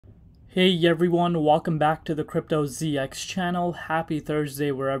Hey everyone, welcome back to the Crypto ZX channel. Happy Thursday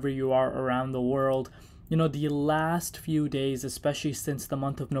wherever you are around the world. The last few days, especially since the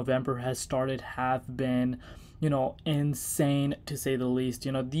month of November has started, have been, insane to say the least.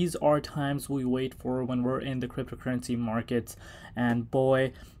 These are times we wait for when we're in the cryptocurrency markets, and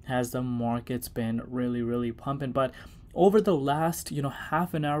boy, has the markets been really pumping. But over the last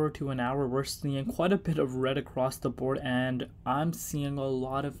half an hour to an hour, we're seeing quite a bit of red across the board, and I'm seeing a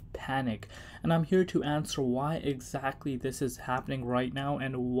lot of panic, and I'm here to answer why exactly this is happening right now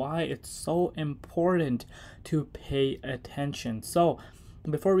and why it's so important to pay attention. So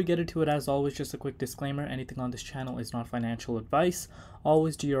before we get into it, as always, just a quick disclaimer: anything on this channel is not financial advice.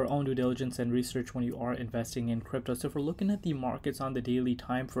 Always do your own due diligence and research when you are investing in crypto. So if we're looking at the markets on the daily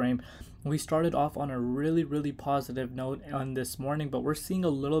time frame, we started off on a really positive note on this morning, but we're seeing a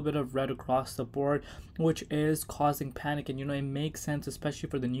little bit of red across the board, which is causing panic. And it makes sense, especially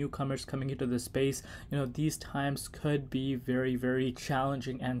for the newcomers coming into the space. These times could be very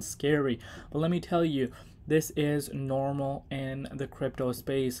challenging and scary. But let me tell you, this is normal in the crypto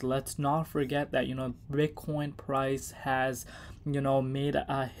space. Let's not forget that Bitcoin price has made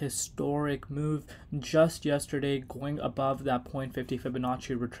a historic move just yesterday, going above that 0.50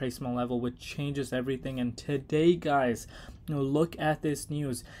 Fibonacci retracement level, which changes everything. And today, guys, look at this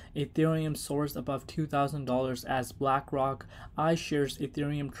news: Ethereum soars above $2,000 as BlackRock iShares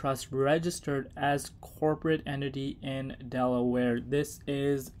Ethereum Trust registered as corporate entity in Delaware. This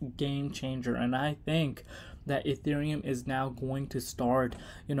is game changer, and I think that Ethereum is now going to start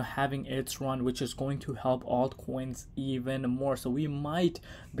having its run, which is going to help altcoins even more. So we might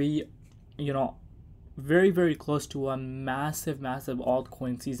be very close to a massive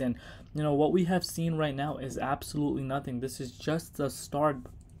altcoin season. What we have seen right now is absolutely nothing. This is just the start.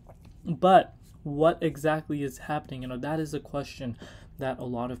 But what exactly is happening? That is a question that a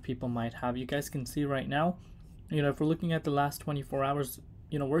lot of people might have. You guys can see right now, if we're looking at the last 24 hours,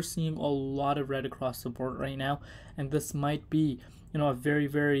 we're seeing a lot of red across the board right now, and this might be a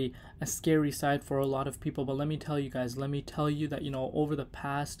very scary side for a lot of people. But let me tell you guys, that over the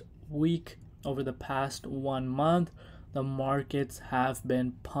past week, over the past 1 month, the markets have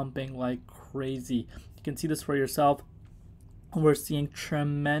been pumping like crazy. You can see this for yourself. We're seeing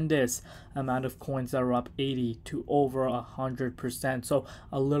tremendous amount of coins that are up 80 to over 100%. So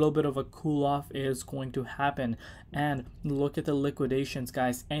a little bit of a cool off is going to happen. And look at the liquidations,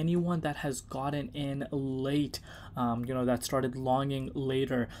 guys. Anyone that has gotten in late, that started longing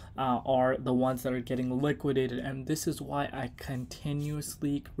later, are the ones that are getting liquidated. And this is why I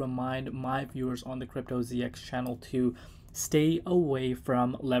continuously remind my viewers on the Crypto ZX channel to stay away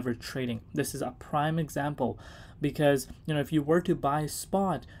from leverage trading. This is a prime example, because if you were to buy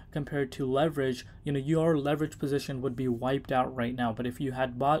spot compared to leverage, your leverage position would be wiped out right now. But if you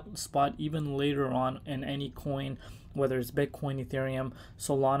had bought spot even later on in any coin, whether it's Bitcoin, Ethereum,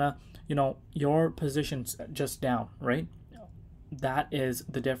 Solana, your position's just down, right? That is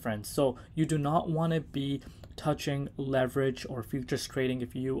the difference. So you do not want to be touching leverage or futures trading.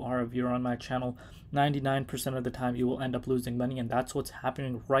 If you are a viewer on my channel, 99% of the time you will end up losing money, and that's what's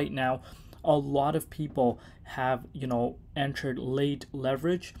happening right now. A lot of people have entered late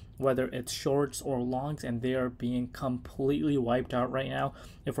leverage, whether it's shorts or longs, and they are being completely wiped out right now.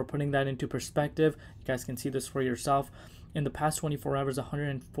 If we're putting that into perspective, you guys can see this for yourself. In the past 24 hours,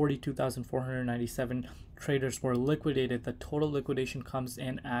 142,497 traders were liquidated. The total liquidation comes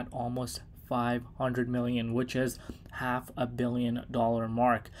in at almost 500 million, which is $500 million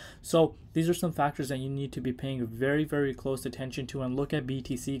mark. So these are some factors that you need to be paying very close attention to. And look at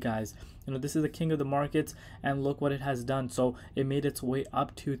BTC, guys. This is the king of the markets, and look what it has done. So it made its way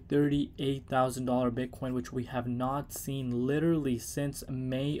up to $38,000 Bitcoin, which we have not seen literally since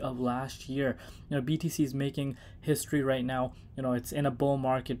May of last year. BTC is making history right now. It's in a bull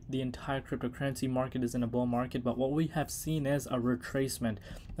market. The entire cryptocurrency market is in a bull market, but what we have seen is a retracement.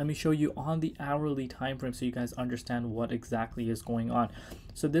 Let me show you on the hourly time frame so you guys understand what exactly is going on.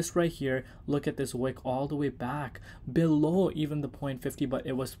 So this right here, look at this wick all the way back below even the 0.50, but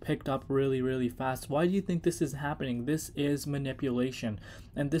it was picked up really fast. Why do you think this is happening? This is manipulation,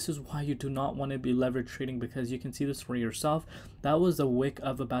 and this is why you do not want to be leverage trading, because you can see this for yourself. That was a wick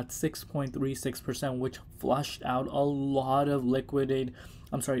of about 6.36%, which flushed out a lot of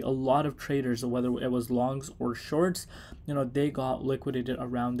a lot of traders, whether it was longs or shorts. They got liquidated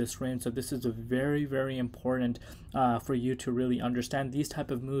around this range. So this is a very important for you to really understand. These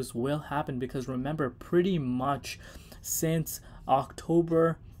type of moves will happen because remember, pretty much since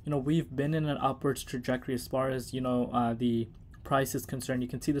October, we've been in an upwards trajectory as far as the price is concerned. You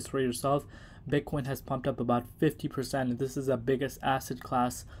can see this for yourself. Bitcoin has pumped up about 50%, and this is the biggest asset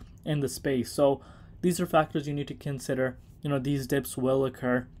class in the space. So these are factors you need to consider. These dips will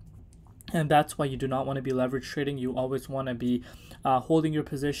occur, and that's why you do not want to be leverage trading. You always want to be holding your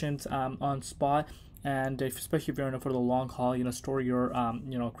positions on spot, and especially if you're in it for the long haul, store your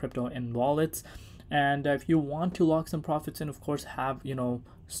crypto in wallets. And if you want to lock some profits in, of course, have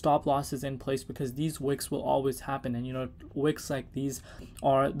stop losses in place, because these wicks will always happen. And wicks like these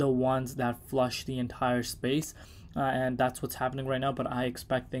are the ones that flush the entire space. And that's what's happening right now, but I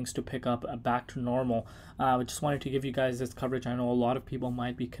expect things to pick up back to normal. I just wanted to give you guys this coverage. I know a lot of people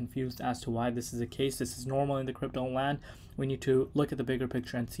might be confused as to why this is the case. This is normal in the crypto land. We need to look at the bigger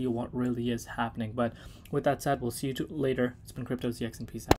picture and see what really is happening. But with that said, we'll see you later. It's been Crypto ZX, and peace out.